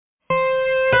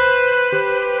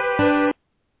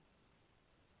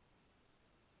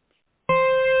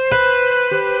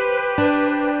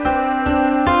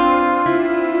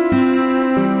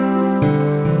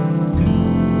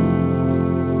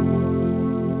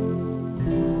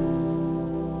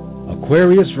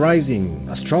Aquarius Rising,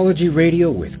 Astrology Radio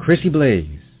with Chrissie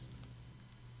Blaze.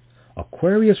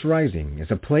 Aquarius Rising is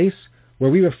a place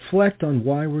where we reflect on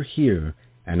why we're here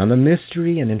and on the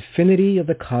mystery and infinity of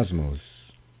the cosmos.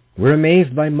 We're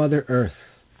amazed by Mother Earth,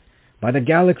 by the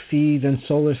galaxies and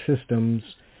solar systems,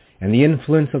 and the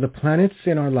influence of the planets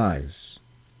in our lives.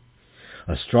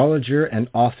 Astrologer and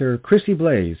author Chrissie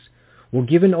Blaze will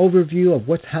give an overview of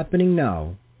what's happening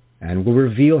now and will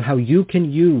reveal how you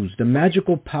can use the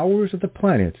magical powers of the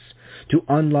planets to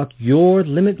unlock your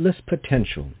limitless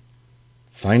potential.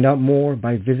 Find out more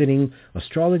by visiting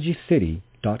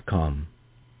astrologycity.com.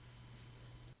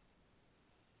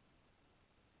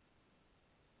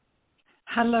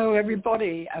 Hello,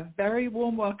 everybody. A very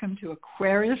warm welcome to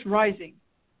Aquarius Rising.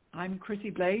 I'm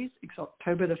Chrissie Blaze. It's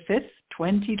October the 5th,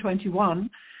 2021,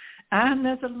 and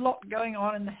there's a lot going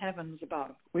on in the heavens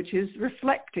above, which is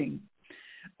reflecting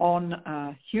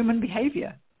on human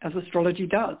behavior, as astrology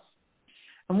does.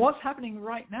 And what's happening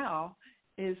right now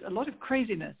is a lot of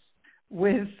craziness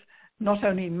with not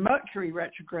only Mercury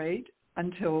retrograde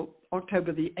until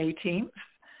October the 18th,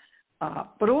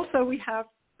 but also we have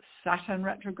Saturn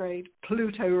retrograde,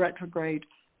 Pluto retrograde,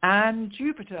 and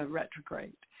Jupiter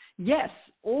retrograde. Yes,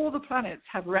 all the planets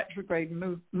have retrograde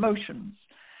motions,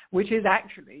 which is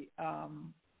actually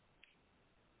an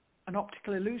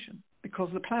optical illusion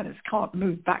because the planets can't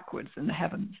move backwards in the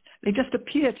heavens. They just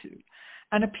appear to.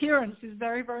 And appearance is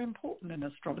very, very important in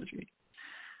astrology.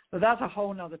 So that's a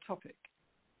whole other topic.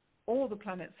 All the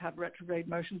planets have retrograde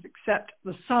motions except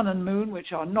the sun and moon,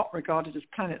 which are not regarded as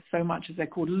planets so much as they're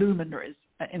called luminaries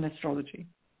in astrology.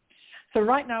 So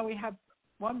right now we have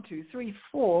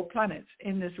 4 planets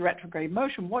in this retrograde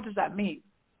motion. What does that mean?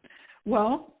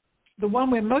 Well, the one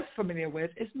we're most familiar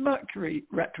with is Mercury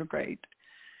retrograde.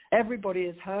 Everybody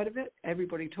has heard of it.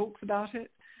 Everybody talks about it.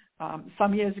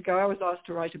 Some years ago, I was asked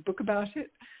to write a book about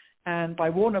it, and by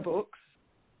Warner Books,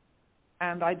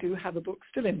 and I do have a book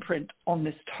still in print on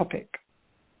this topic.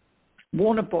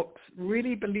 Warner Books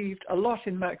really believed a lot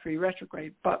in Mercury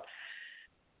retrograde, but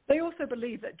they also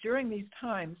believe that during these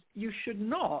times, you should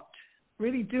not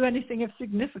really do anything of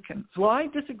significance. Well, I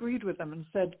disagreed with them and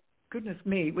said, goodness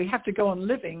me, we have to go on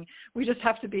living. We just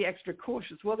have to be extra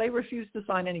cautious. Well, they refused to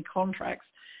sign any contracts,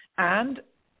 and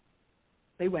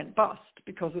they went bust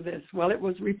because of this. Well, it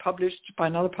was republished by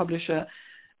another publisher,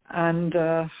 and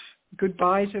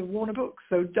goodbye to Warner Books.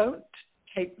 So don't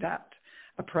take that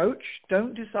approach.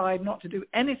 Don't decide not to do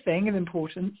anything of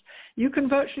importance. You can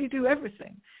virtually do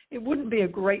everything. It wouldn't be a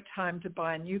great time to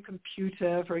buy a new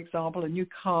computer, for example, a new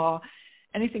car,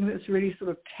 anything that's really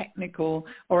sort of technical,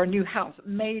 or a new house.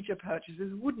 Major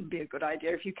purchases wouldn't be a good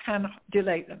idea if you can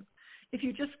delay them. If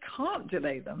you just can't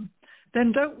delay them,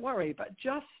 then don't worry, but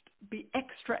just be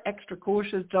extra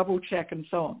cautious, double check, and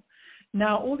so on.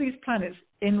 Now, all these planets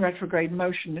in retrograde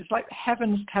motion, it's like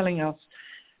heaven's telling us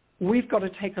we've got to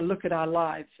take a look at our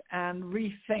lives and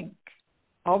rethink.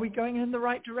 Are we going in the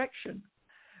right direction?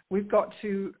 We've got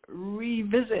to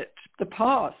revisit the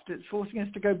past. It's forcing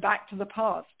us to go back to the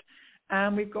past.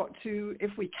 And we've got to,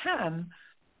 if we can,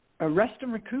 rest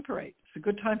and recuperate. It's a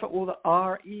good time for all the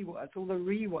RE words, all the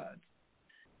re words.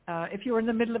 If you're in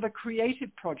the middle of a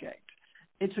creative project,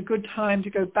 it's a good time to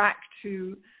go back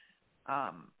to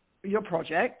your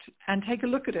project and take a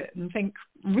look at it and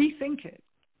rethink it.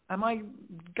 Am I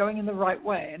going in the right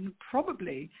way? And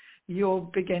probably you'll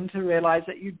begin to realize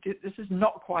that this is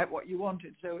not quite what you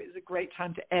wanted. So it's a great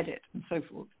time to edit and so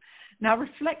forth. Now,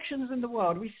 reflections in the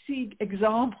world, we see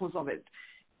examples of it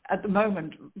at the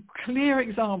moment, clear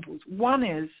examples. One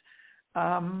is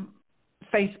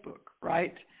Facebook,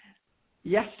 right?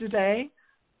 Yesterday,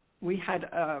 we had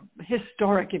a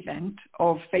historic event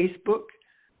of Facebook,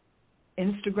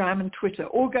 Instagram, and Twitter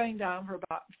all going down for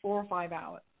about 4 or 5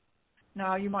 hours.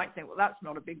 Now, you might think, well, that's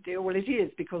not a big deal. Well, it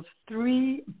is, because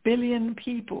 3 billion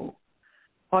people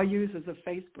are users of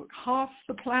Facebook. Half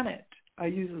the planet are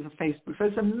users of Facebook. So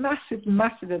it's a massive,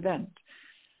 massive event.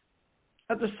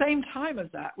 At the same time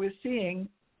as that, we're seeing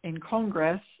in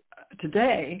Congress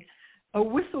today a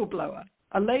whistleblower,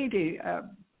 a lady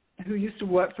who used to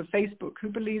work for Facebook, who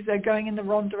believes they're going in the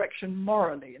wrong direction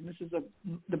morally. And this is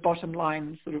the bottom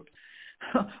line sort of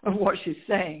of what she's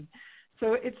saying.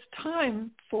 So it's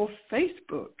time for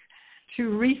Facebook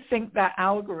to rethink their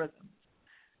algorithm.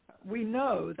 We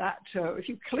know that if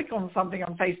you click on something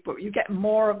on Facebook, you get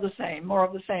more of the same.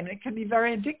 And it can be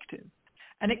very addictive.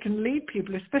 And it can lead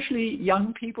people, especially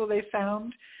young people, they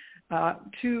found,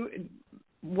 to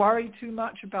worry too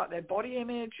much about their body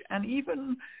image and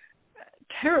even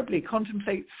terribly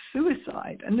contemplate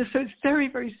suicide. And so it's very,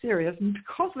 very serious. And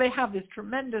because they have this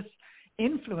tremendous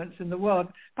influence in the world.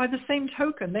 By the same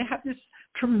token, they have this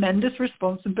tremendous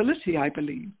responsibility, I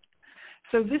believe.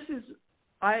 So this is,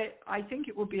 I think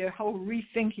it will be a whole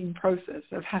rethinking process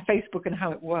of how Facebook and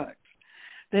how it works.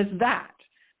 There's that.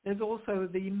 There's also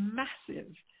the massive,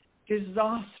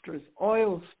 disastrous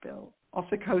oil spill off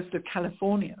the coast of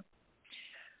California,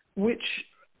 which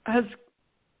has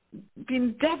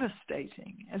been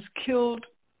devastating, has killed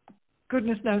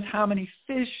goodness knows how many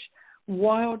fish,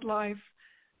 wildlife,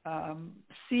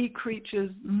 sea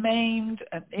creatures, maimed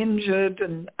and injured,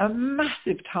 and a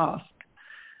massive task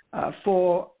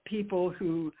for people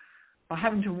who are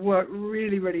having to work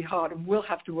really, really hard and will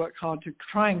have to work hard to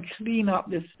try and clean up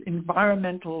this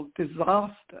environmental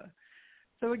disaster.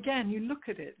 So again, you look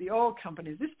at it, the oil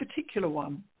companies, this particular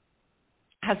one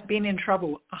has been in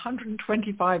trouble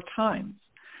 125 times.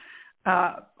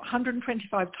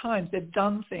 125 times they've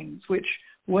done things which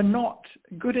were not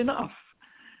good enough.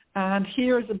 And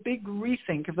here is a big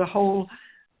rethink of the whole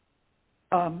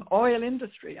oil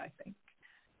industry, I think.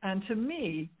 And to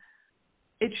me,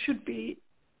 it should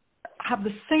have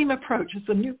the same approach as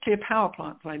the nuclear power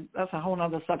plants. That's a whole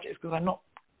other subject because I'm not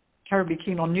terribly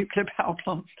keen on nuclear power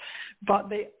plants, but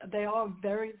they are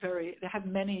very, very, they have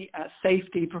many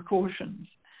safety precautions.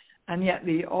 And yet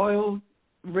the oil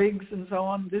rigs and so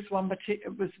on, this one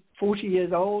was 40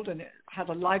 years old and it had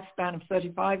a lifespan of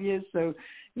 35 years. So,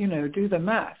 do the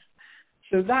math.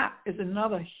 So that is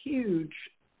another huge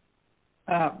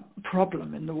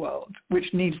problem in the world, which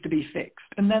needs to be fixed.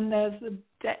 And then there's the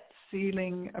debt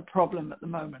ceiling problem at the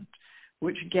moment,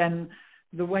 which again,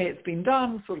 the way it's been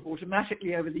done sort of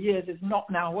automatically over the years is not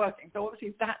now working. So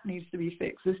obviously that needs to be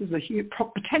fixed. This is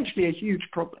potentially a huge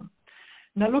problem.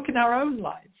 Now look in our own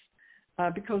lives,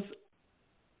 because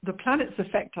the planets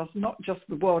affect us, not just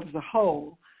the world as a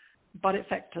whole, but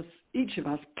affect us, each of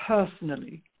us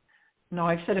personally. Now,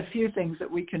 I've said a few things that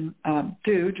we can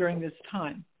do during this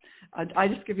time. I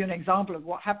just give you an example of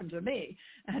what happened to me,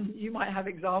 and you might have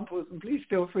examples, and please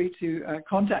feel free to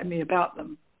contact me about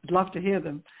them. I'd love to hear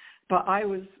them. But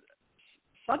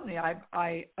suddenly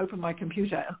I opened my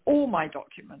computer and all my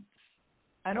documents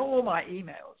and all my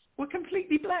emails were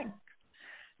completely blank.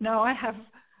 Now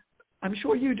I'm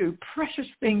sure you do, precious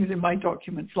things in my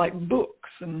documents like books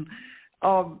and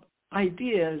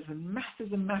ideas and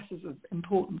masses of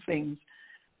important things.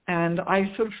 And I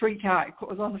sort of freaked out. I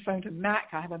was on the phone to Mac.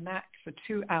 I have a Mac for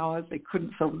 2 hours. They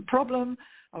couldn't solve the problem.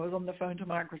 I was on the phone to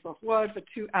Microsoft Word for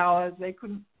 2 hours. They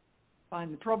couldn't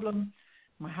find the problem.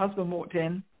 My husband walked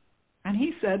in and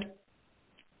he said,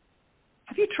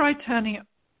 "Have you tried turning it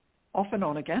off and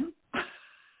on again?"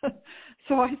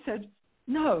 So I said,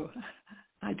 "No."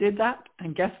 I did that,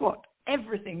 and guess what?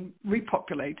 Everything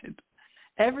repopulated.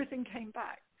 Everything came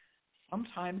back.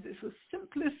 Sometimes it's the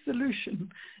simplest solution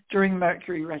during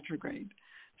Mercury retrograde.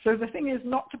 So the thing is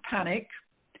not to panic,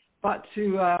 but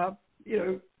to,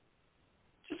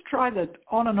 just try the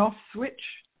on and off switch,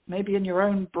 maybe in your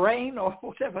own brain or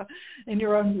whatever, in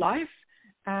your own life,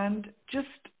 and just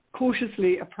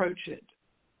cautiously approach it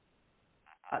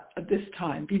at this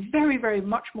time. Be very, very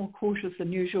much more cautious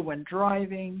than usual when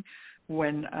driving,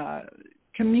 when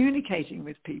communicating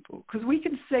with people, because we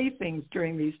can say things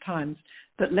during these times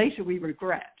that later we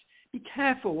regret. Be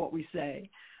careful what we say,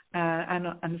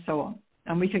 and so on.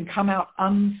 And we can come out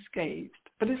unscathed.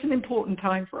 But it's an important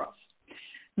time for us.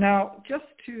 Now, just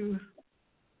to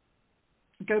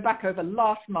go back over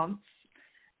last month,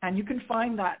 and you can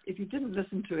find that, if you didn't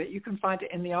listen to it, you can find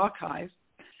it in the archive.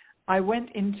 I went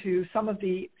into some of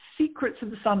the secrets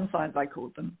of the sun signs, I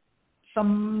called them,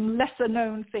 some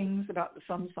lesser-known things about the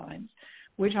sun signs,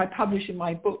 which I publish in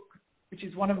my book, which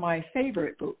is one of my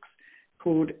favorite books,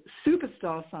 called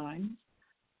Superstar Signs,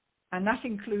 and that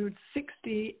includes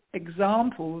 60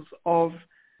 examples of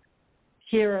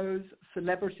heroes,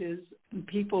 celebrities, and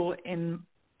people in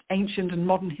ancient and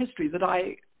modern history that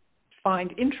I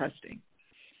find interesting.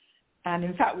 And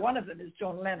in fact, one of them is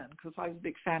John Lennon, because I was a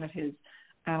big fan of his,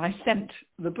 and I sent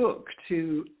the book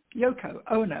to Yoko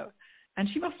Ono, and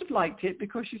she must have liked it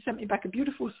because she sent me back a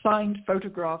beautiful signed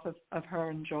photograph of her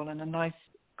and John and a nice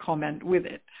comment with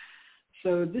it.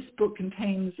 So this book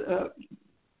contains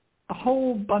a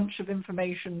whole bunch of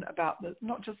information about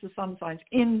not just the sun signs,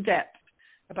 in depth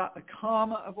about the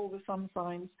karma of all the sun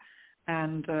signs,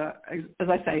 and as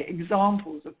I say,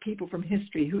 examples of people from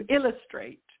history who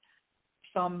illustrate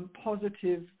some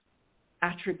positive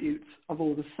attributes of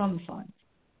all the sun signs.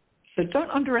 So don't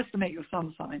underestimate your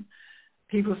sun sign.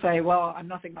 People say, well, I'm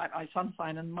nothing like my sun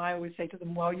sign, and I always say to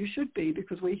them, well, you should be,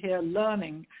 because we're here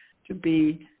learning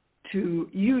to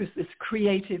use this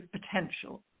creative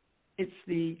potential. It's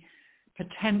the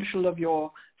potential of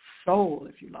your soul,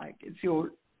 if you like. It's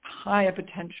your higher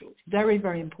potentials. Very,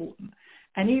 very important.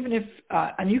 And even if,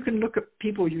 and you can look at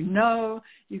people you know,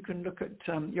 you can look at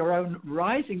your own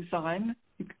rising sign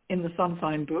in the sun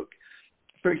sign book.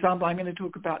 For example, I'm going to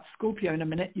talk about Scorpio in a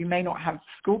minute. You may not have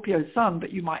Scorpio sun,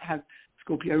 but you might have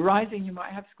Scorpio rising, you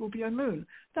might have Scorpio moon.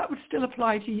 That would still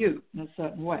apply to you in a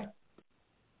certain way.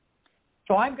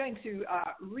 So I'm going to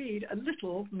read a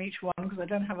little from each one because I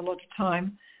don't have a lot of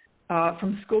time,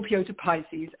 from Scorpio to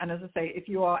Pisces. And as I say, if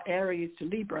you are Aries to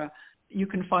Libra, you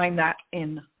can find that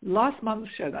in last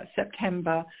month's show, that's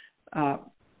September,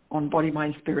 on Body,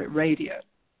 Mind, Spirit Radio.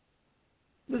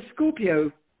 The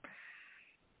Scorpio.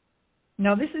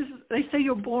 Now, they say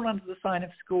you're born under the sign of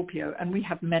Scorpio, and we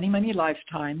have many, many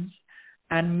lifetimes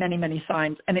and many, many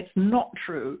signs. And it's not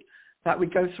true that we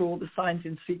go through all the signs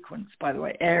in sequence, by the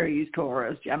way, Aries,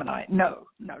 Taurus, Gemini. No.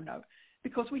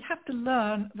 Because we have to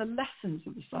learn the lessons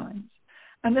of the signs.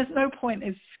 And there's no point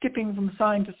in skipping from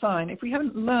sign to sign if we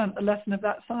haven't learned the lesson of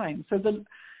that sign. So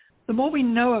the more we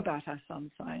know about our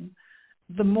sun sign,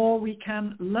 the more we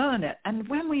can learn it. And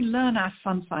when we learn our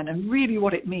sun sign and really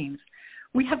what it means,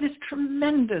 we have this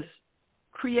tremendous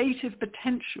creative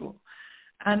potential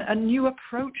and a new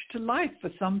approach to life for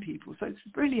some people. So it's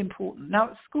really important.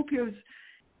 Now, Scorpio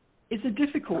is a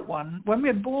difficult one. When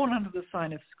we're born under the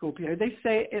sign of Scorpio, they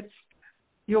say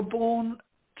you're born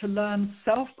to learn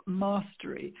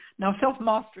self-mastery. Now,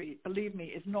 self-mastery, believe me,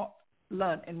 is not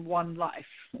learned in one life.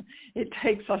 It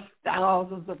takes us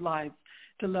thousands of lives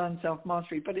to learn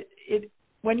self-mastery. But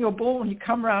when you're born, you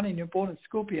come around and you're born in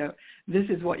Scorpio, this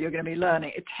is what you're going to be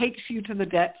learning. It takes you to the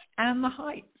depths and the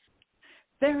heights.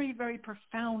 Very, very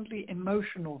profoundly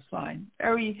emotional sign.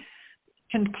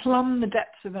 Can plumb the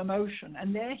depths of emotion.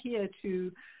 And they're here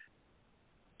to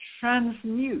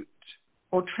transmute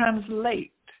or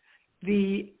translate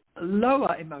the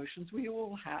lower emotions we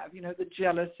all have, the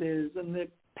jealousies and the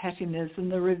pettiness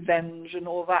and the revenge and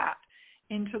all that,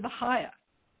 into the higher.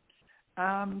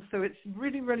 So it's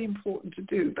really, really important to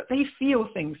do. But they feel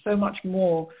things so much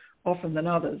more often than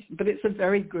others. But it's a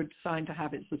very good sign to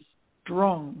have. It's a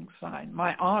strong sign.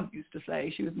 My aunt used to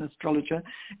say, she was an astrologer,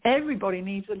 everybody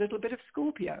needs a little bit of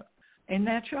Scorpio in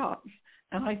their charts.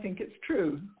 And I think it's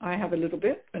true. I have a little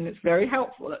bit, and it's very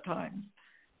helpful at times.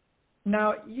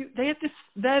 Now, they're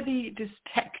the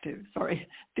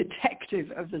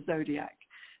detective of the zodiac.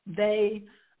 They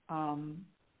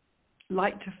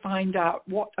like to find out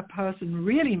what a person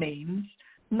really means,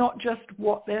 not just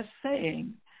what they're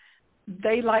saying.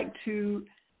 They like to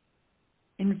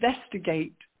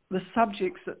investigate the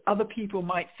subjects that other people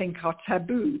might think are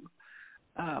taboo,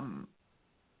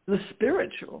 the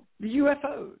spiritual, the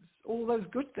UFOs, all those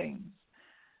good things.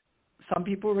 Some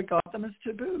people regard them as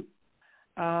taboo.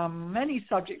 Many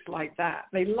subjects like that,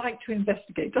 they like to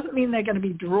investigate. Doesn't mean they're going to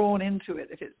be drawn into it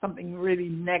if it's something really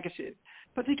negative,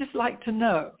 but they just like to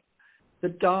know the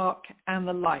dark and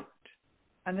the light.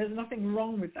 And there's nothing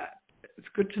wrong with that. It's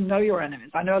good to know your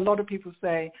enemies. I know a lot of people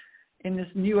say in this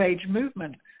New Age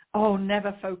movement,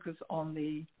 never focus on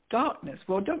the darkness.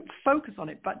 Well, don't focus on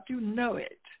it, but do know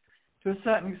it to a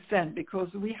certain extent, because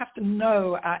we have to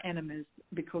know our enemies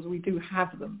because we do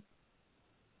have them.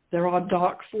 There are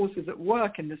dark forces at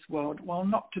work in this world. While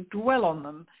not to dwell on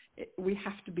them, we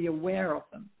have to be aware of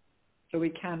them so we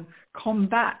can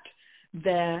combat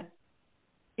their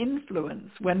influence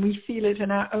when we feel it in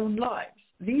our own lives.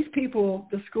 These people,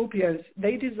 the Scorpios,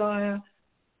 they desire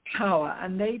power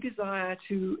and they desire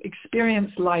to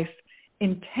experience life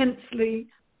intensely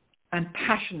and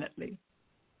passionately.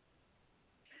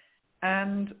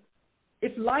 And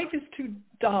if life is too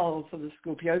dull for the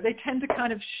Scorpio, they tend to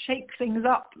kind of shake things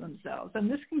up themselves, and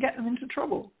this can get them into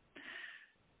trouble.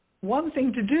 One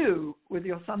thing to do with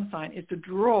your sun sign is to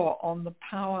draw on the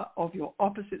power of your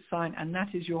opposite sign, and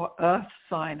that is your Earth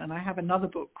sign. And I have another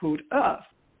book called Earth,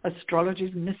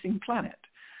 Astrology's Missing Planet,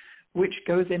 which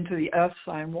goes into the Earth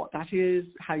sign, what that is,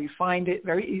 how you find it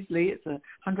very easily. It's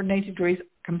 180 degrees,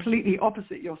 completely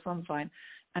opposite your sun sign,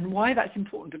 and why that's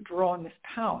important to draw on this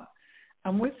power.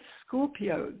 And with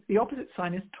Scorpio, the opposite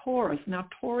sign is Taurus. Now,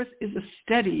 Taurus is a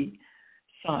steady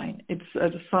sign. It's a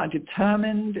sign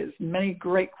determined. It's many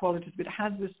great qualities, but it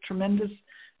has this tremendous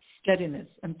steadiness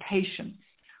and patience,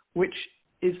 which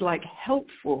is like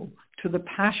helpful to the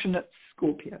passionate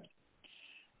Scorpio.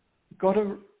 Got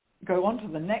to go on to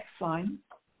the next sign.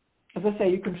 As I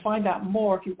say, you can find out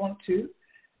more if you want to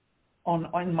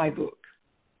on my book.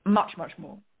 Much, much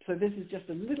more. So this is just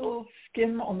a little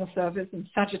skim on the surface, and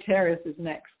Sagittarius is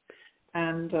next.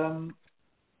 And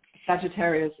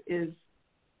Sagittarius is,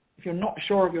 if you're not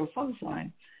sure of your sun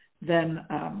sign, then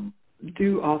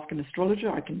do ask an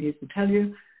astrologer. I can easily tell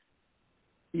you.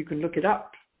 You can look it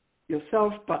up.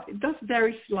 yourself, but it does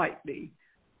vary slightly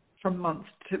from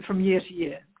year to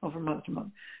year, or from month to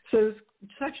month. So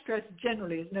Sagittarius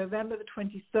generally is November the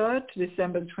 23rd to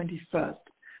December the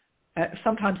 21st.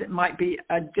 Sometimes it might be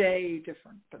a day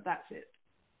different, but that's it.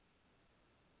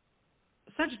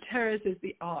 Sagittarius is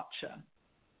the archer.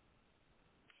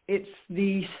 It's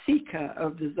the seeker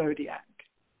of the zodiac.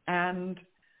 And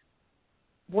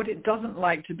what it doesn't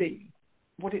like to be,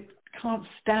 what it can't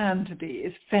stand to be,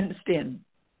 is fenced in,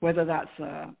 whether that's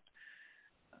a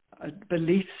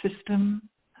belief system,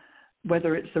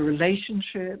 whether it's a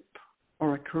relationship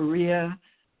or a career.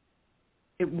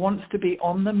 It wants to be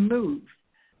on the move,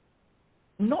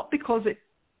 not because it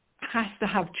has to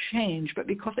have change, but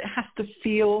because it has to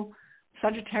feel,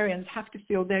 Sagittarians have to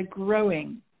feel they're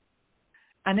growing.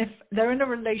 And if they're in a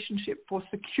relationship for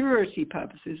security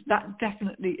purposes, that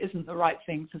definitely isn't the right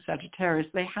thing for Sagittarius.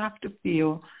 They have to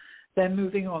feel they're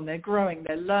moving on, they're growing,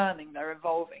 they're learning, they're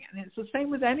evolving. And it's the same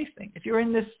with anything. If you're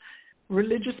in this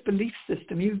religious belief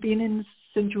system you've been in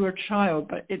since you were a child,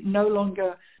 but it no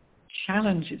longer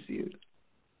challenges you,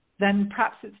 then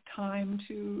perhaps it's time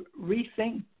to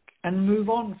rethink and move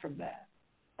on from there.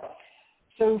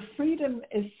 So freedom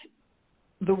is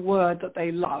the word that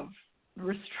they love.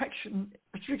 Restrictions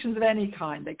of any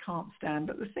kind they can't stand.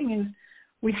 But the thing is,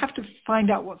 we have to find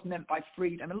out what's meant by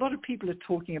freedom. A lot of people are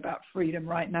talking about freedom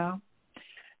right now.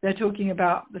 They're talking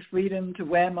about the freedom to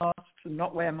wear masks and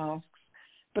not wear masks.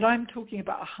 But I'm talking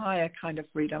about a higher kind of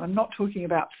freedom. I'm not talking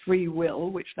about free will,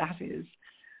 which that is.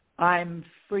 I'm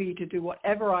free to do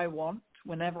whatever I want,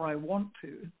 whenever I want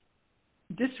to.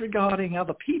 Disregarding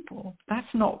other people, that's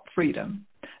not freedom.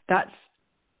 That's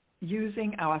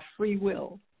using our free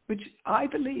will, which I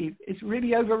believe is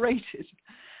really overrated.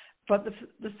 But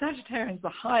the Sagittarians, the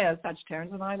higher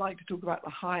Sagittarians, and I like to talk about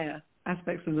the higher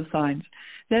aspects of the signs,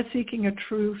 they're seeking a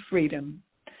true freedom,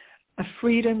 a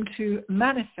freedom to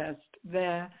manifest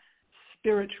their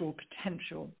spiritual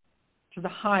potential to the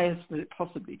highest that it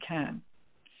possibly can.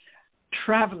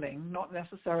 Traveling, not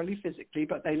necessarily physically,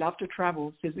 but they love to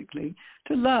travel physically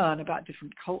to learn about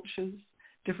different cultures,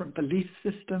 different belief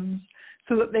systems,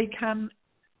 so that they can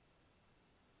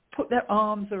put their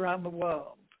arms around the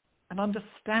world and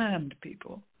understand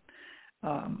people.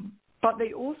 But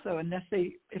they also,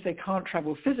 if they can't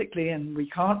travel physically, and we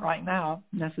can't right now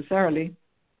necessarily,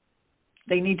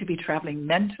 they need to be traveling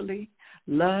mentally,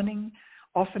 learning.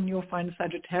 Often you'll find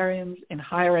Sagittarians in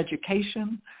higher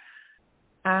education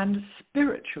and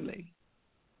spiritually.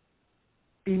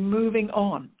 Be moving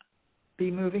on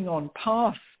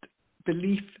past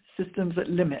belief systems that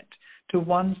limit to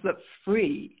ones that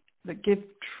free, that give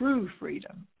true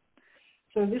freedom.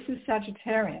 So this is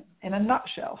Sagittarian in a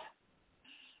nutshell.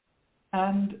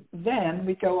 And then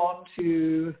we go on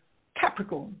to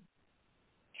Capricorn.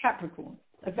 Capricorn,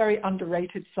 a very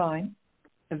underrated sign,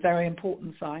 a very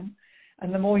important sign.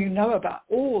 And the more you know about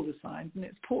all the signs, and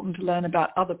it's important to learn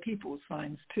about other people's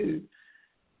signs too.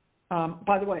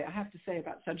 By the way, I have to say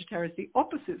about Sagittarius, the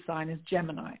opposite sign is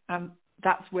Gemini, and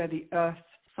that's where the Earth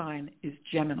sign is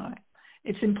Gemini.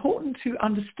 It's important to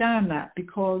understand that,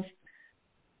 because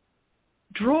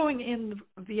drawing in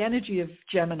the energy of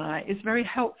Gemini is very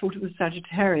helpful to the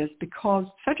Sagittarius, because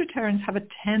Sagittarians have a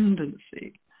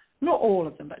tendency, not all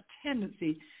of them, but a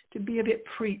tendency to be a bit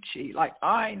preachy, like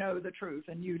I know the truth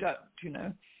and you don't,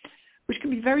 which can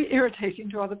be very irritating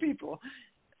to other people.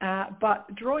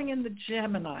 But drawing in the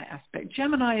Gemini aspect,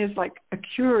 Gemini is like a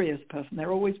curious person.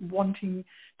 They're always wanting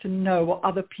to know what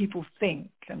other people think.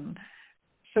 And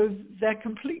so they're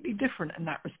completely different in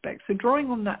that respect. So drawing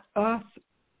on that Earth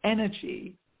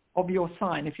energy of your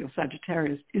sign, if you're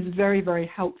Sagittarius, is very,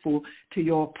 very helpful to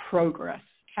your progress.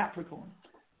 Capricorn.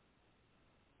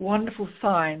 Wonderful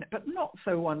sign, but not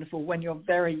so wonderful when you're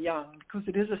very young, because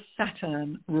it is a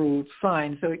Saturn-ruled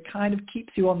sign, so it kind of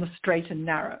keeps you on the straight and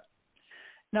narrow.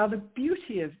 Now, the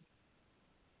beauty of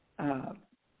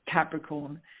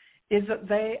Capricorn is that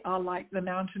they are like the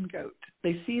mountain goat.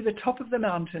 They see the top of the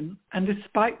mountain, and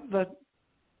despite the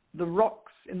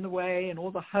rocks in the way and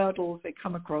all the hurdles they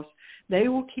come across, they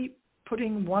will keep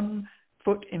putting one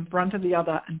foot in front of the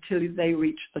other until they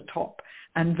reach the top.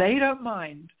 And they don't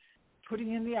mind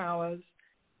putting in the hours,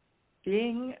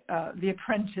 being the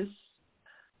apprentice,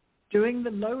 doing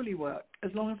the lowly work,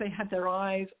 as long as they had their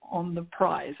eyes on the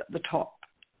prize at the top.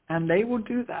 And they will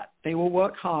do that. They will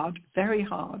work hard, very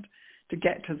hard, to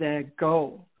get to their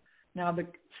goal. Now, the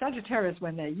Sagittarius,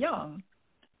 when they're young,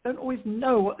 don't always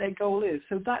know what their goal is.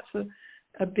 So that's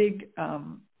a big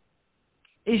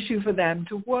issue for them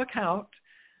to work out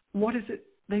what is it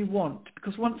they want.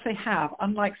 Because once they have,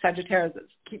 unlike Sagittarius that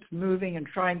keeps moving and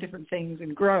trying different things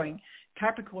and growing,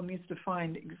 Capricorn needs to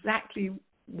find exactly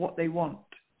what they want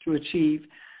to achieve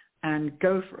and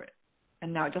go for it.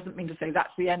 And now it doesn't mean to say that's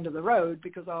the end of the road,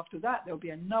 because after that there'll be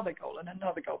another goal and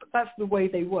another goal. But that's the way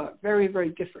they work, very, very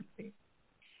differently.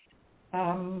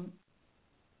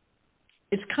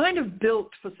 It's kind of built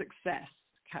for success,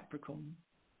 Capricorn.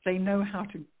 They know how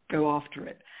to go after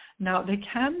it. Now, they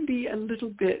can be a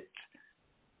little bit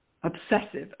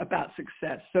obsessive about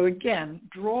success. So again,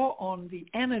 draw on the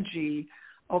energy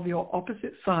of your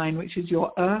opposite sign, which is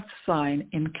your earth sign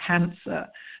in Cancer,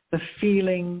 the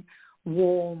feeling,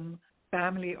 warm,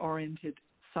 family-oriented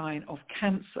sign of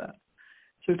Cancer.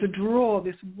 So to draw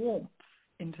this warmth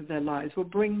into their lives will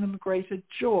bring them greater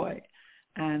joy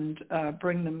and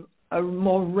bring them a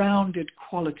more rounded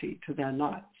quality to their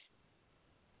lives.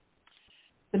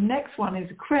 The next one is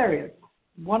Aquarius,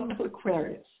 wonderful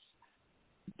Aquarius.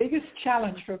 Biggest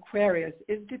challenge for Aquarius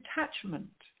is detachment.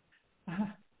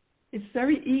 It's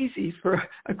very easy for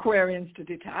Aquarians to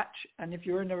detach, and if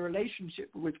you're in a relationship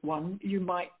with one, you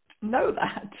might know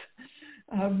that.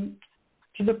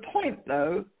 To the point,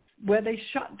 though, where they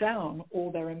shut down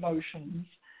all their emotions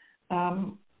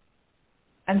and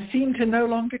seem to no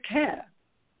longer care.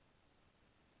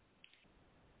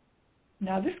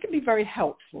 Now, this can be very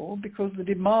helpful because the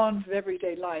demands of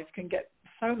everyday life can get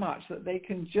so much that they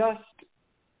can just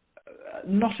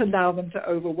not allow them to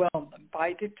overwhelm them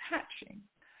by detaching.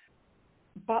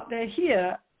 But they're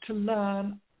here to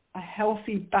learn a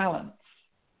healthy balance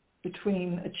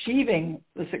between achieving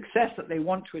the success that they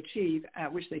want to achieve,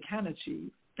 which they can achieve.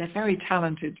 They're very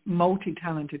talented,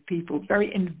 multi-talented people,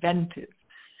 very inventive,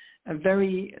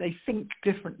 they think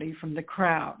differently from the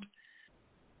crowd.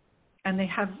 And they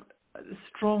have a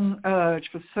strong urge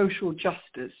for social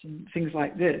justice and things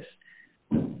like this.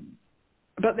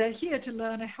 But they're here to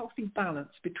learn a healthy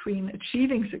balance between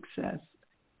achieving success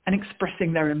and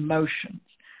expressing their emotions,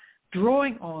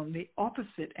 drawing on the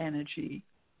opposite energy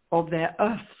of their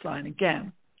earth sign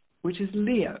again, which is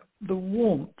Leo, the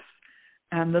warmth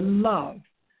and the love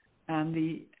and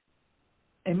the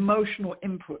emotional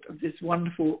input of this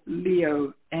wonderful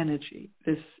Leo energy,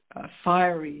 this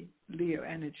fiery Leo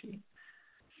energy.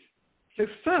 So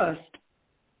first,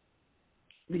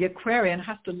 the Aquarian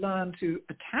has to learn to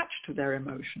attach to their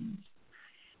emotions.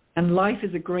 And life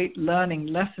is a great learning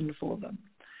lesson for them,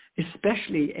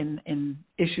 especially in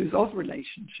issues of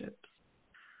relationships.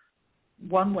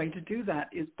 One way to do that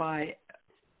is by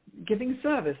giving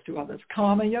service to others.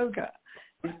 Karma yoga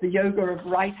is the yoga of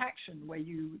right action, where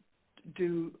you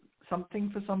do something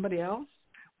for somebody else,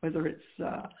 whether it's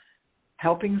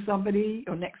helping somebody,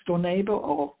 your next door neighbor,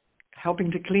 or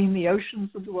helping to clean the oceans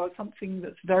of the world, something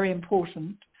that's very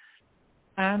important,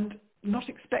 and not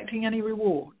expecting any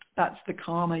reward. That's the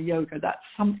karma yoga. That's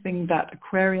something that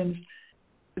Aquarians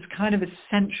is kind of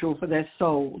essential for their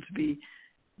soul to be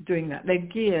doing that. They're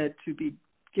geared to be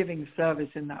giving service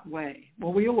in that way.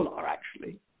 Well, we all are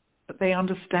actually, but they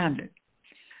understand it.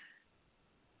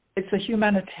 It's a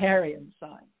humanitarian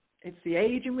sign. It's the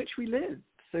age in which we live,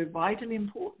 so vitally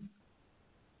important.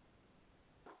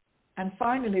 And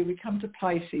finally, we come to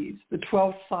Pisces, the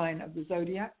 12th sign of the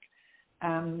zodiac.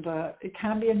 And it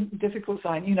can be a difficult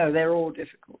sign. You know, they're all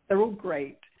difficult. They're all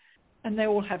great. And they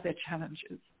all have their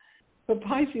challenges. But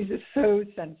Pisces is so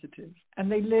sensitive. And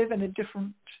they live in a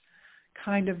different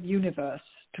kind of universe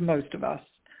to most of us.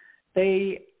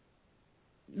 They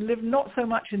live not so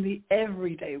much in the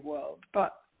everyday world,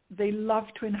 but they love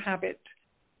to inhabit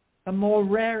a more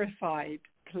rarefied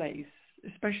place,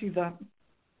 especially the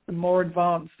more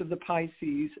advanced of the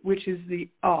Pisces, which is the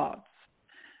arts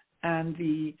and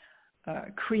the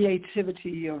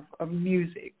creativity of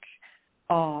music,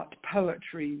 art,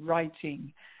 poetry,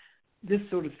 writing, this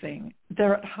sort of thing.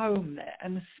 They're at home there,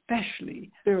 and especially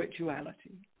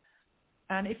spirituality.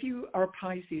 And if you are a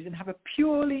Pisces and have a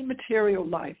purely material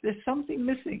life, there's something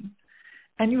missing,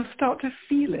 and you'll start to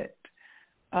feel it.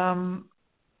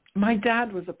 My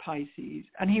dad was a Pisces,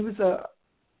 and he was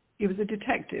a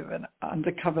detective, an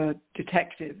undercover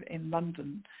detective in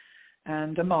London,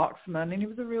 and a marksman, and he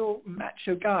was a real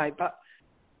macho guy. But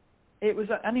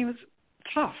and he was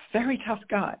tough, very tough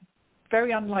guy,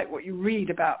 very unlike what you read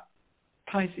about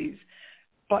Pisces.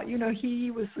 But you know, he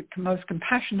was the most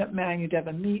compassionate man you'd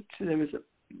ever meet. There was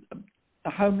a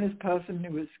homeless person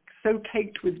who was so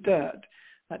caked with dirt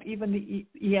that even the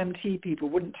EMT people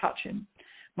wouldn't touch him.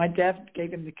 My dad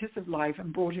gave him the kiss of life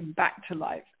and brought him back to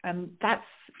life. And that's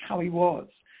how he was.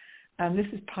 And this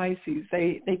is Pisces.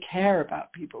 They care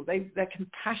about people. They're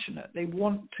compassionate. They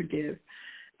want to give.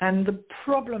 And the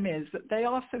problem is that they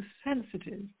are so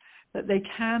sensitive that they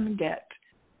can get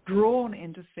drawn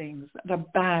into things that are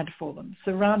bad for them,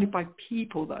 surrounded by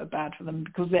people that are bad for them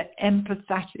because they're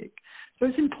empathetic. So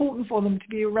it's important for them to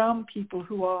be around people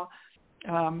who are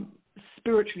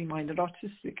spiritually minded,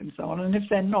 artistic, and so on. And if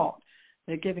they're not,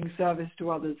 they're giving service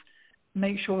to others.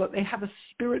 Make sure that they have a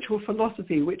spiritual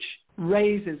philosophy which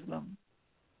raises them.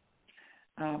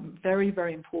 Very,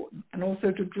 very important. And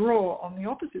also to draw on the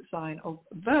opposite sign of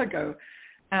Virgo.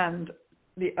 And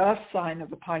the earth sign of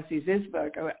the Pisces is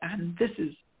Virgo. And this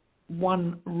is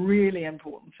one really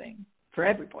important thing for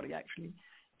everybody, actually,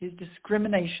 is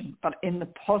discrimination, but in the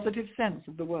positive sense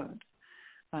of the word.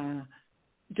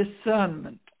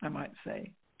 Discernment, I might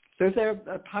say. So if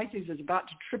a Pisces is about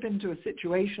to trip into a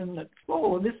situation that,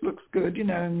 oh, this looks good,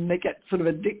 and they get sort of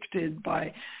addicted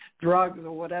by drugs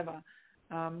or whatever,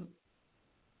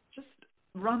 just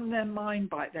run their mind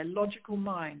by it, their logical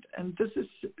mind. And this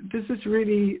is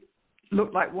really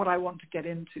look like what I want to get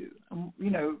into.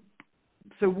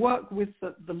 So work with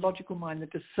the logical mind, the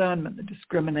discernment, the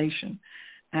discrimination.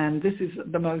 And this is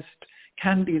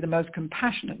can be the most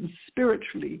compassionate and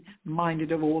spiritually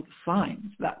minded of all the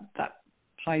signs that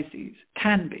Pisces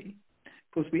can be.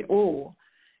 Because we're all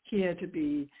here to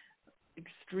be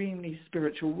extremely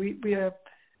spiritual. We are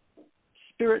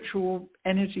spiritual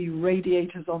energy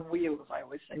radiators on wheels, I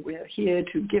always say. We're here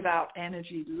to give out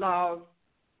energy, love,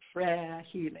 prayer,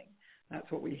 healing.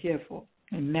 That's what we're here for,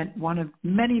 in one of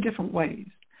many different ways.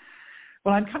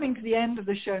 Well, I'm coming to the end of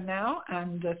the show now,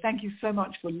 and thank you so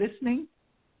much for listening.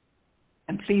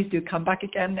 And please do come back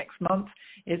again next month.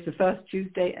 It's the first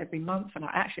Tuesday every month, and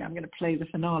I'm going to play the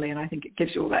finale, and I think it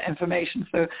gives you all that information.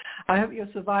 So I hope you're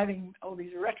surviving all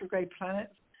these retrograde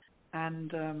planets.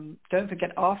 And don't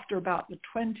forget, after about the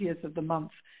 20th of the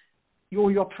month, all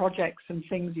your projects and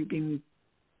things you've been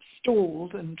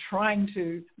stalled and trying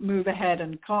to move ahead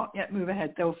and can't yet move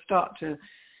ahead, they'll start to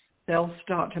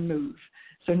move.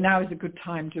 So now is a good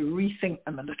time to rethink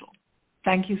them a little.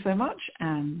 Thank you so much,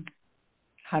 and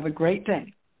have a great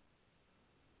day.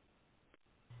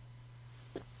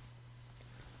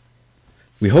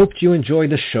 We hoped you enjoyed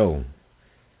the show.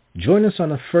 Join us on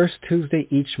the first Tuesday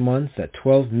each month at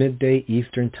 12 midday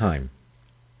Eastern Time.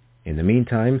 In the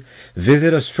meantime,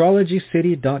 visit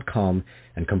astrologycity.com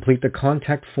and complete the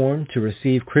contact form to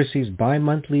receive Chrissie's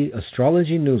bi-monthly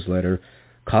astrology newsletter,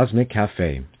 Cosmic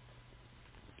Cafe.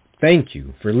 Thank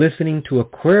you for listening to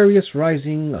Aquarius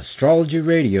Rising Astrology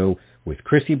Radio with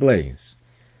Chrissie Blaze.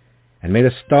 And may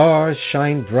the stars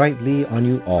shine brightly on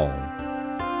you all.